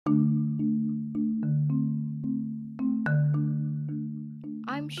I'm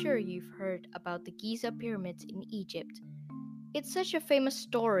sure you've heard about the Giza pyramids in Egypt. It's such a famous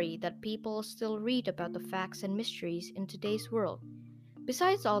story that people still read about the facts and mysteries in today's world.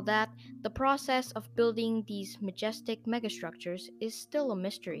 Besides all that, the process of building these majestic megastructures is still a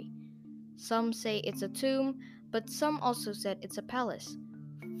mystery. Some say it's a tomb, but some also said it's a palace,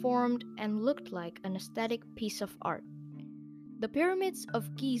 formed and looked like an aesthetic piece of art. The pyramids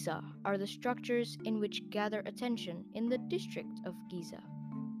of Giza are the structures in which gather attention in the district of Giza.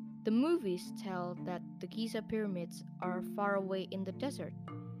 The movies tell that the Giza pyramids are far away in the desert.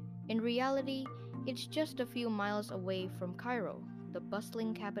 In reality, it's just a few miles away from Cairo, the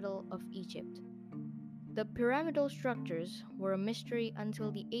bustling capital of Egypt. The pyramidal structures were a mystery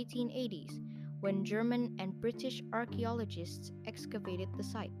until the 1880s when German and British archaeologists excavated the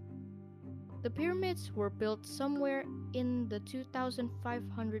site. The pyramids were built somewhere in the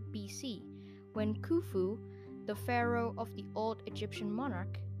 2500 BC when Khufu, the pharaoh of the old Egyptian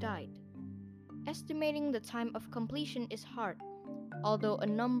monarch, died. Estimating the time of completion is hard, although a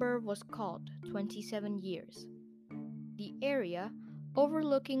number was called 27 years. The area,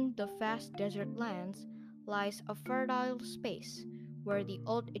 overlooking the vast desert lands, lies a fertile space where the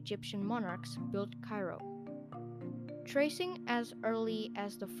old Egyptian monarchs built Cairo. Tracing as early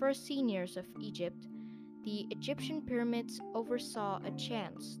as the first seniors of Egypt, the Egyptian pyramids oversaw a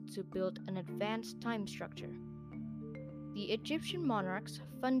chance to build an advanced time structure. The Egyptian monarchs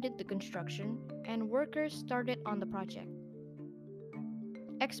funded the construction, and workers started on the project.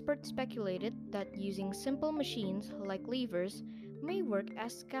 Experts speculated that using simple machines like levers may work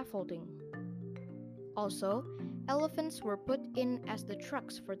as scaffolding. Also, elephants were put in as the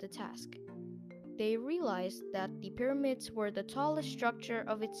trucks for the task. They realized that the pyramids were the tallest structure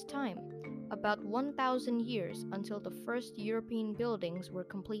of its time, about 1,000 years until the first European buildings were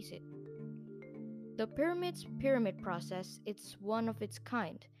completed. The pyramid's pyramid process is one of its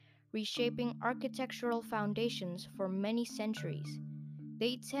kind, reshaping architectural foundations for many centuries.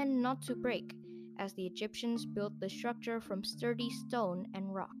 They tend not to break, as the Egyptians built the structure from sturdy stone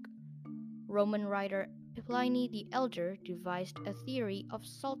and rock. Roman writer Pliny the Elder devised a theory of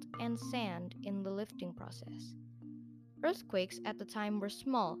salt and sand in the lifting process. Earthquakes at the time were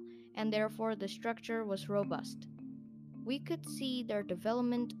small, and therefore the structure was robust. We could see their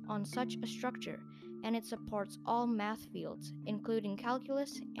development on such a structure, and it supports all math fields, including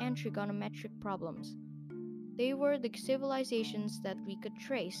calculus and trigonometric problems. They were the civilizations that we could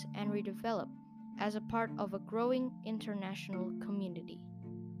trace and redevelop as a part of a growing international community.